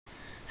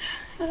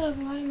Hello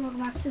everyone,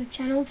 welcome back to the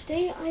channel.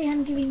 Today I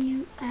am giving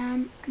you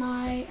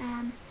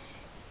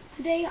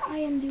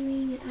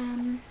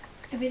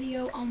a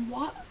video on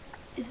what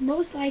is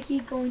most likely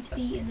going to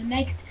be in the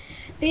next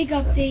big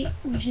update,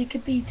 which it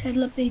could be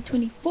title update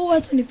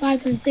 24,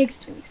 25, 26,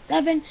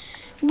 27.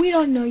 We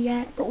don't know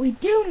yet, but we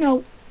do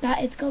know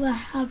that it's going to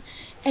have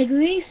at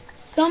least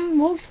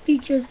most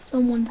features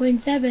from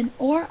 1.7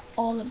 or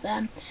all of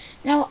them.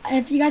 Now,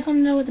 if you guys want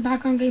to know what the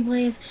background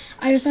gameplay is,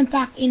 I just went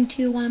back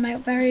into one of my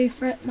very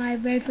first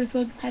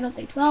was title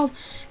update 12,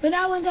 but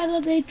that one's title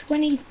update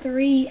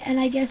 23, and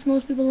I guess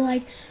most people are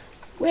like,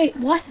 wait,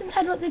 wasn't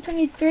title update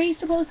 23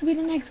 supposed to be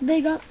the next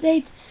big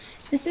update?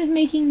 This is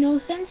making no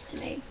sense to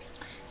me.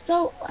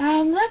 So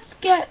let's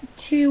get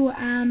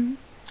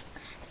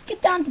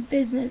down to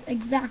business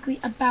exactly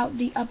about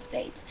the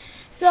update.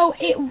 So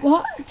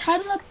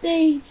title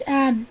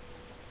update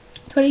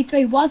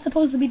 23 was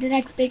supposed to be the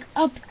next big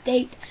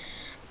update,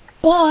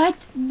 but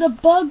the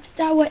bugs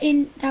that were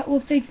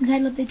fixed in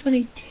title update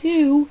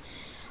 22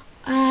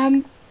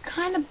 kind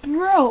of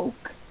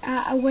broke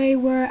a way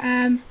where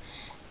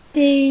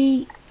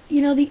the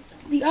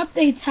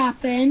updates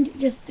happened,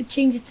 just the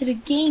changes to the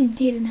game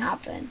didn't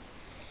happen.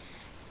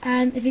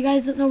 And if you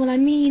guys don't know what I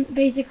mean,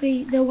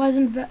 basically that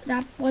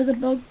was a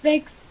bug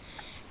fix.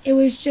 It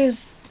was just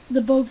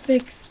the bug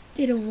fix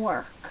didn't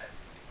work.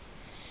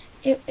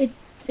 It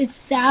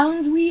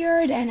sounds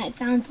weird, and it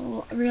sounds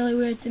really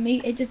weird to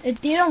me. It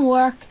didn't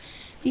work.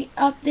 The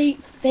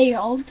update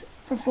failed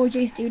for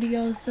 4J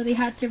Studios, so they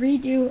had to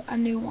redo a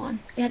new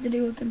one. They had to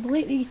do a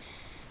completely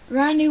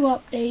brand new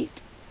update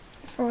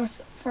for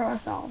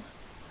us all.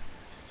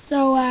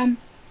 So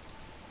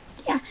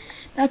yeah,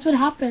 that's what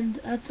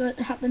happened. That's what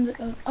happened with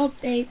those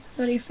updates.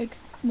 So they fixed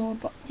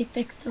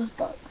those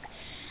bugs.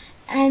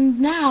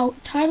 And now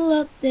title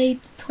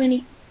update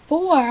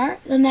 24,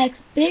 the next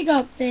big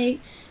update,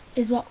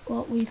 is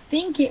what we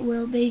think it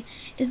will be.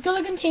 It's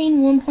going to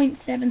contain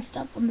 1.7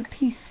 stuff on the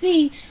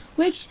PC,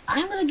 which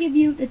I'm going to give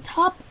you the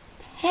top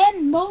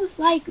 10 most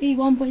likely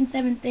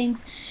 1.7 things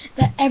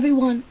that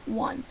everyone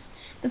wants.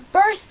 The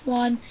first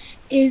one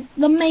is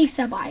the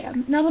Mesa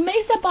biome. Now the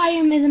Mesa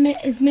biome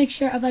is a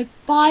mixture of like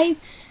 5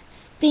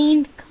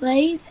 stained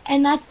clays,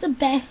 and that's the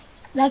best.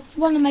 That's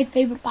one of my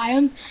favorite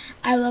biomes.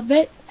 I love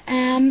it,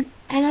 and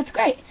that's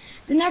great.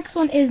 The next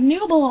one is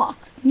new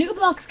blocks. New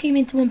blocks came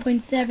into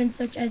 1.7,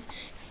 such as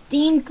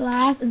stained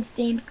glass and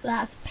stained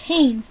glass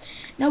panes.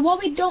 Now what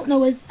we don't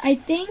know is, I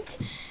think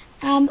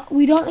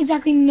we don't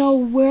exactly know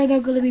where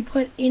they're going to be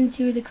put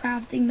into the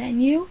crafting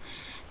menu.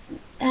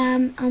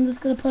 I'm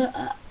just going to put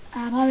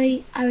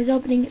I was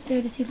opening it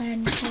there to see if I had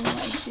any color, but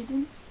I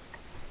didn't.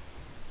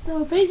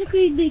 So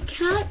basically they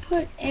can't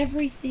put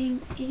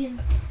everything in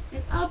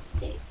an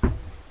update.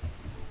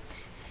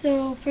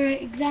 So for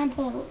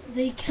example,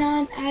 they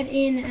can't add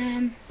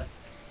in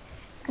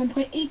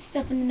 1.8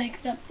 stuff in the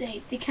next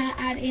update. They can't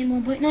add in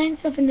 1.9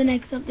 stuff in the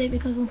next update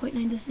because 1.9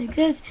 doesn't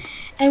exist,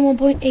 and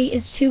 1.8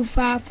 is too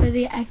far for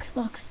the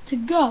Xbox to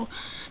go.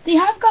 They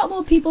have got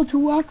more people to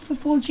work for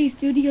 4G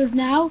Studios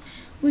now,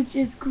 which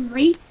is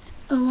great.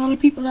 A lot of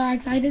people are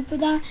excited for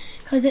that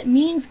because it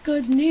means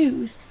good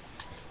news.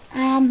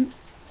 And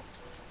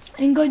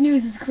good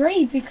news is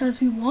great because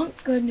we want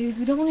good news.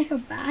 We don't want to hear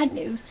bad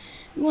news.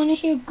 We want to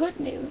hear good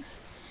news.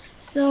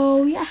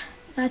 So yeah,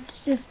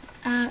 that's just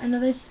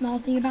another small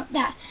thing about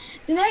that.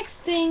 The next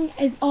thing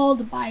is all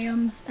the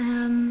biomes.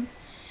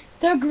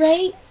 They're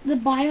great. The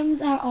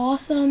biomes are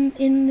awesome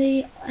in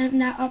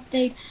that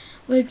update,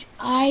 which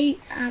I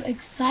am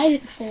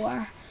excited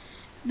for.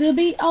 There'll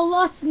be a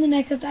lot in the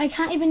next update. I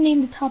can't even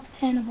name the top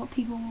 10 of what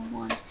people will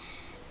want.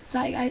 So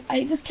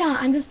I just can't.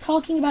 I'm just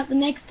talking about the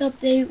next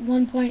update.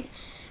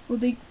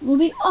 Will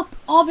be up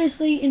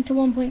obviously into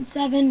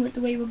 1.7 with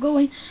the way we're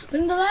going. But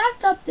in the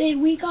last update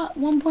we got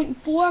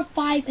 1.4,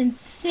 5, and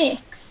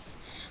 6.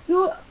 We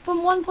were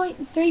from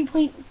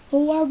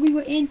 1.3.4 we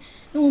were in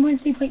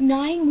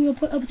 1.3.9 we were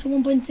put up to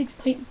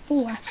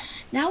 1.6.4.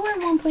 Now we're at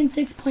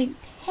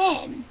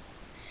 1.6.10.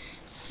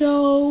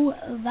 So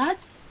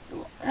that's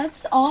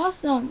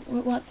awesome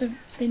with what they've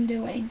been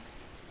doing.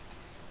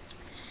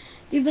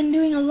 They've been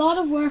doing a lot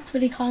of work for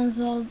the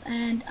consoles,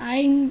 and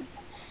I'm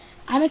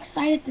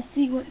excited to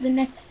see what the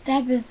next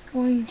step is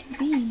going to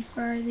be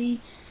for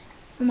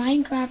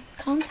Minecraft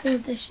console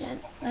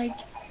edition. Like,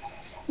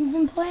 we've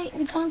been playing,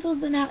 the console's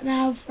been out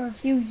now for a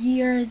few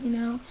years, you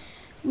know.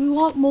 We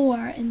want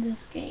more in this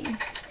game.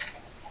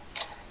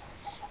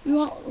 We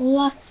want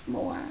lots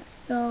more.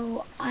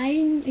 So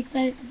I'm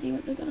excited to see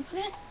what they're gonna put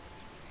in.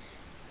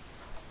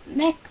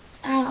 Next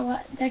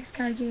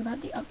category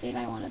about the update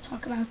I want to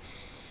talk about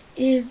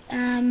is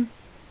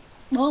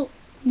well,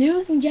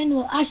 news in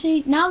general.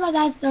 Actually, now that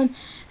that's done,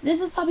 this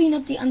is probably an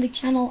update on the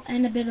channel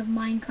and a bit of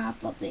Minecraft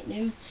update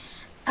news.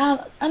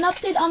 An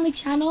update on the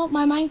channel.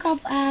 My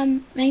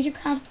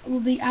Minecraft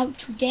will be out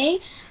today.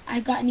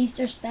 I've got an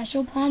Easter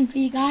special planned for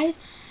you guys.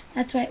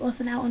 That's why it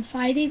wasn't out on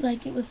Friday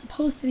like it was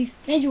supposed to be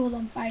scheduled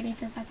on Friday,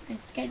 because that's my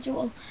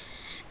schedule.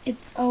 It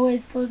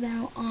always goes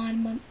out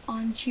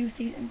on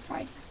Tuesdays and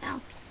Fridays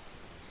now.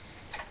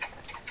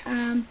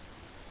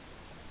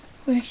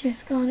 which is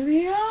gonna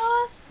be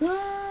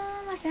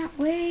awesome. I can't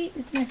wait.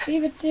 It's my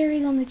favorite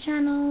series on the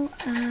channel.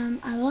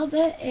 I love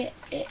it.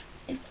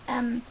 It's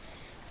gonna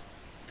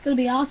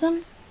be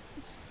awesome.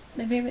 It's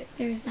my favorite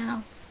series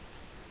now.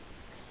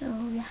 So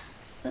yeah,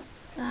 let's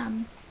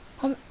I'm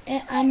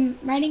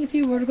writing a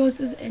few roller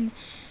coasters in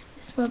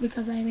this world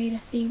because I made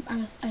a theme.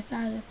 I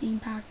started a theme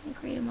park in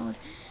creative mode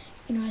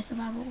in my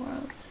survival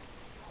world.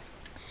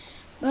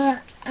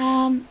 But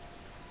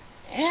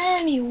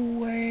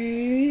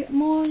anyway,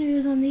 more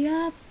news on the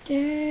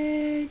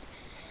update.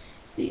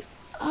 The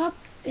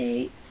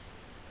updates,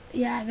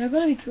 yeah, they're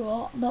gonna be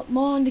cool. But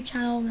more on the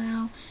channel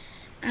now.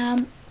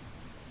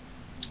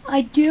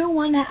 I do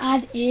want to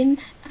add in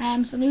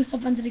some new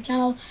stuff onto the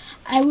channel.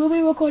 I will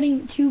be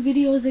recording 2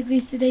 videos at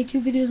least today.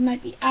 2 videos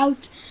might be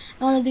out.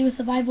 I want to do a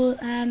survival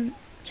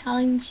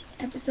challenge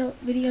episode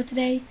video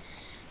today,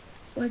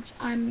 which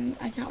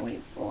I can't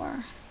wait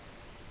for.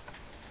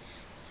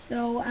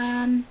 So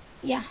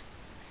yeah,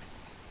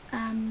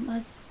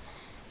 I'm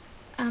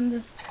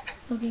just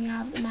looking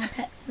at my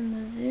pets in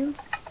the zoo.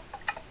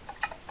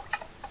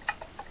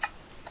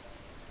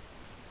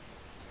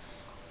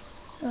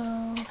 So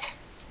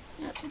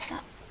yeah, that's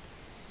that.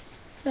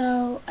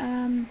 So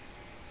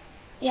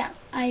yeah,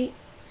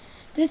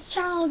 this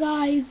channel,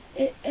 guys,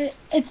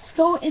 it's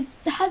slow. It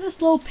has a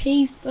slow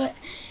pace, but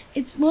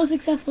it's more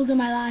successful than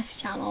my last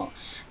channel.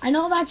 I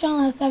know that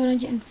channel has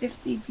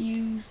 750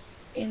 views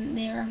in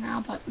there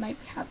now, but might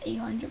have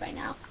 800 by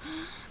now.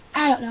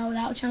 I don't know.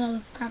 That channel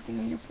is Crafting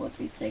Ranger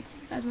 436. If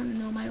you guys want to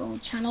know my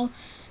old channel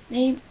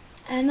name,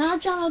 and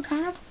that channel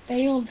kind of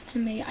failed to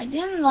me. I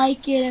didn't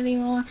like it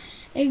anymore.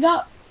 It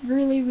got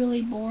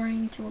really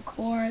boring to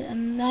record,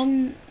 and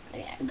then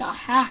it got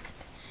hacked.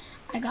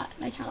 I got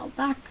my channel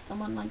back.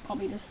 Someone like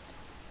probably just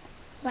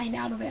signed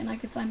out of it, and I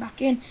could sign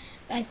back in.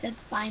 I said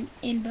sign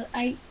in, but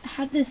I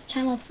had this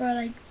channel for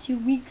like 2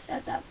 weeks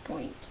at that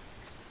point.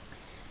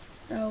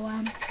 So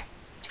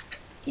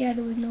yeah,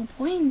 there was no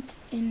point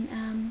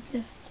in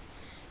just,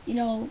 you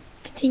know,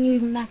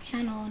 continuing that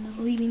channel and just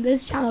leaving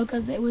this channel,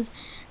 because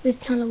this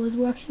channel was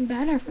working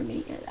better for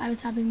me. I was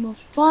having more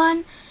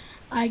fun.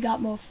 I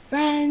got more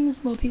friends,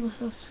 more people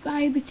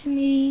subscribed to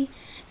me,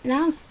 and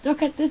I'm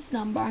stuck at this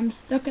number. I'm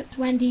stuck at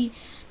 20.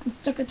 I'm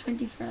stuck at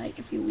 20 for like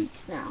a few weeks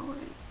now.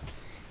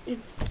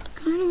 It's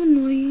kind of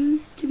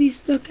annoying to be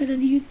stuck at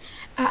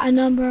a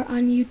number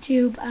on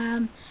YouTube.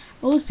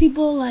 Most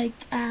people like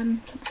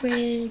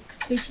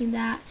pushing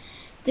that.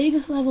 They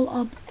just level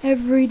up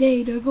every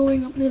day. They're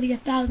going up nearly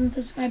 1,000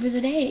 subscribers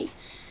a day,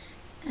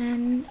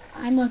 and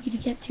I'm lucky to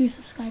get 2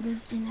 subscribers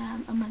in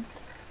a month.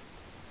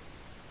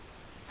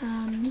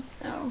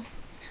 So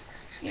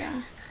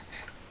yeah,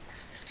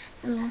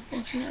 a little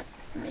unfortunate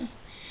for me,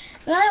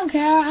 but I don't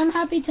care. I'm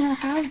happy to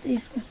have the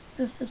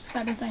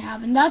subscribers I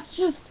have, and that's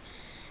just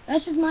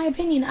my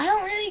opinion. I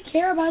don't really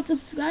care about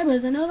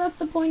subscribers. I know that's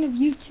the point of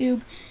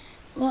YouTube.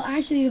 Well,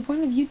 actually, the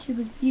point of YouTube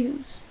is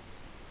views.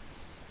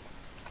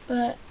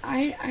 But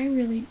I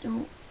really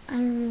don't. I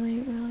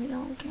really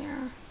don't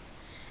care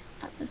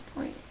at this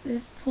point. At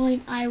this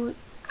point, I would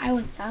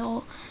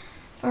settle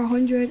for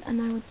 100,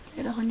 and I would stay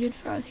at 100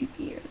 for a few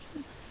years.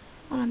 Is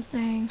what I'm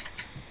saying.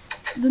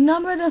 The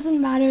number doesn't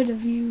matter. The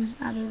views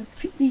matter.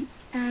 The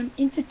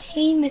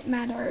entertainment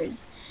matters.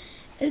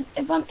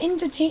 If I'm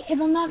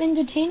not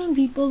entertaining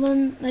people,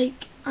 then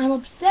like I'm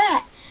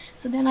upset.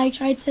 So then I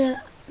try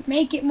to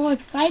make it more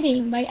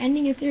exciting by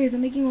ending a series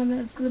and making one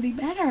that's gonna be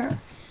better.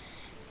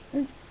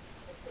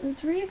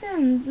 There's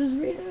reasons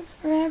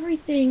for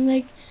everything.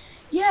 Like,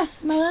 yes,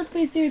 my Let's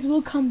Play series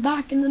will come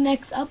back in the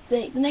next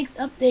update. The next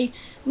update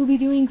will be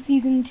doing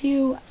Season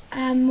 2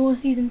 and more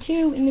Season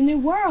 2 in the new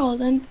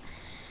world. And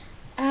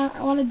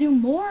I want to do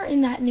more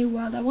in that new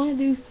world. I want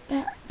to do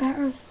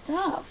better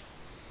stuff.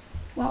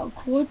 Well,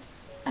 Lapis,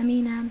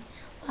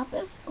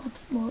 what's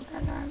more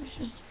better? I was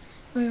just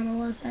going on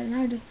my website, and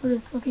I just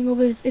looking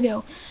over this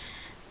video.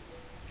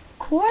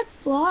 Quartz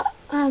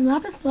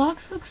Lapis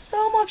blocks look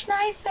so much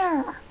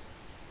nicer.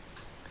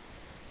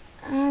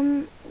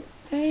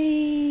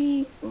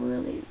 They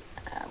really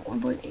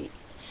 1.8.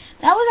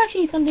 That was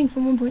actually something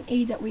from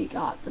 1.8 that we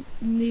got, the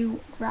new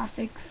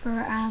graphics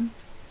for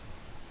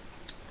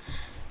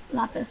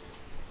Lapis.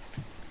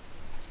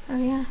 So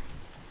yeah.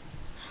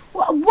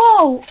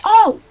 Whoa!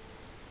 Oh!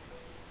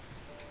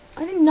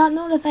 I did not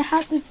notice I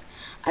had this.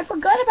 I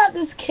forgot about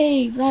this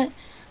cave. That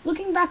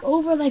looking back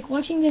over, like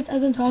watching this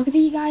as I'm talking to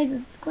you guys,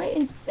 it's quite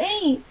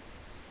insane.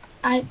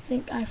 I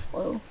think I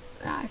flew.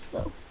 Yeah, I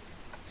flew.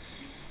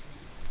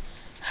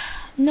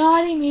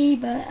 Naughty me,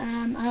 but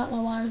I don't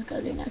know what I was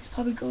gonna do next.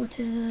 Probably go to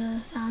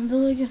the Sound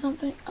Village or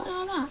something. I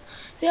don't know.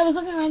 See, I was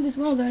looking around this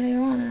world earlier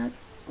on, and that's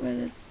where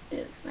this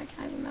is. And I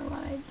can't remember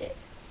what I did.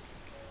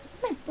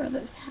 It's my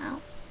brother's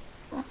house.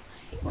 Why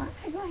am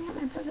I going at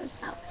my brother's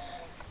house?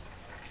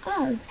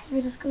 Oh,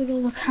 we're just gonna go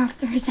look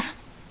after his house.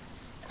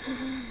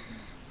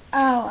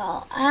 Oh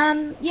well.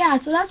 Yeah.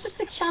 So that's just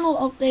a channel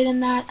update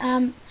and that.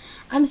 I'm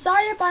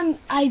sorry if I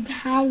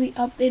hardly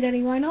update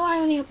anymore. I know I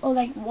only upload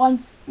like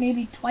once,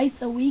 maybe twice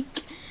a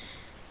week,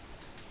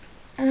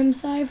 and I'm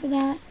sorry for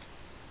that.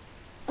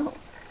 Oh,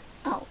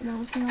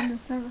 been on this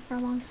server for a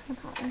long time,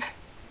 apparently.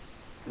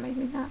 That makes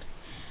me sad.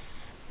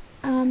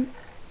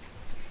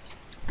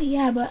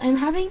 Yeah, but I'm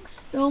having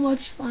so much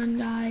fun,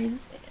 guys.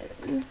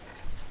 This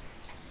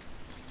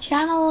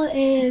channel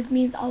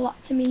means a lot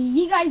to me.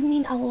 You guys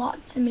mean a lot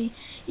to me.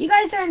 You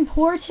guys are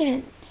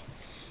important.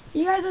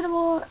 You guys are the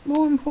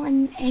more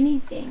important than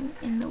anything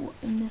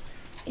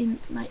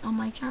on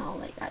my channel,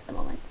 like at the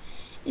moment.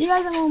 You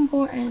guys are more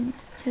important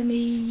to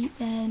me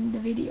than the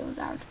videos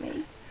are to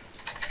me.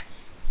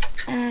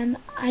 And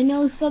I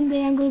know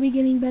someday I'm going to be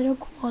getting better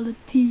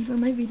quality for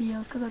my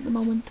videos, because at the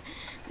moment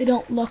they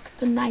don't look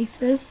the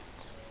nicest,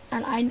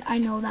 and I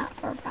know that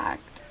for a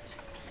fact.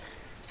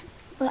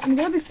 But I'm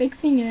going to be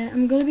fixing it.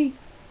 I'm going to be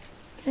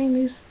getting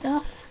new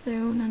stuff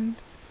soon, and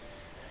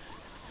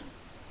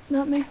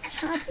that makes me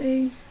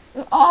happy.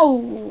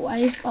 Oh,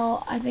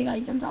 I think I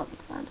jumped off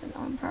the mountain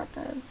on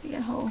purpose to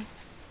get home.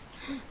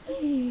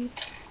 Please.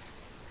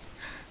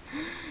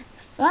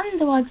 It's fun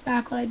to watch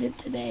back what I did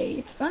today.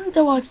 It's fun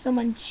to watch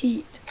someone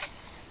cheat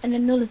and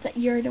then notice that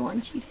you're the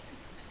one cheating.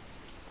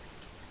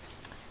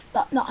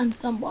 Not on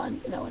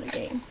someone, you know, in a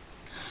game.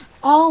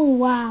 Oh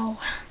wow.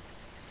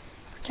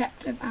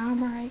 Protective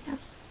armor, I guess.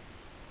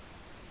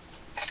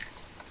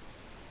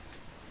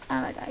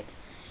 And I died.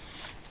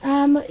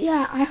 But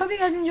yeah, I hope you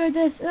guys enjoyed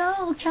this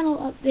little channel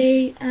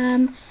update.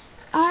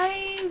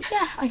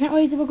 I can't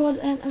wait to record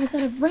an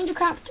episode of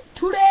Rangercraft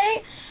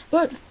today.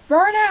 But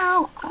for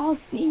now, I'll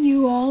see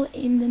you all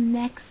in the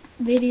next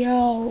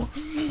video.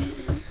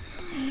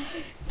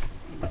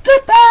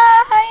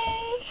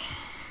 Goodbye!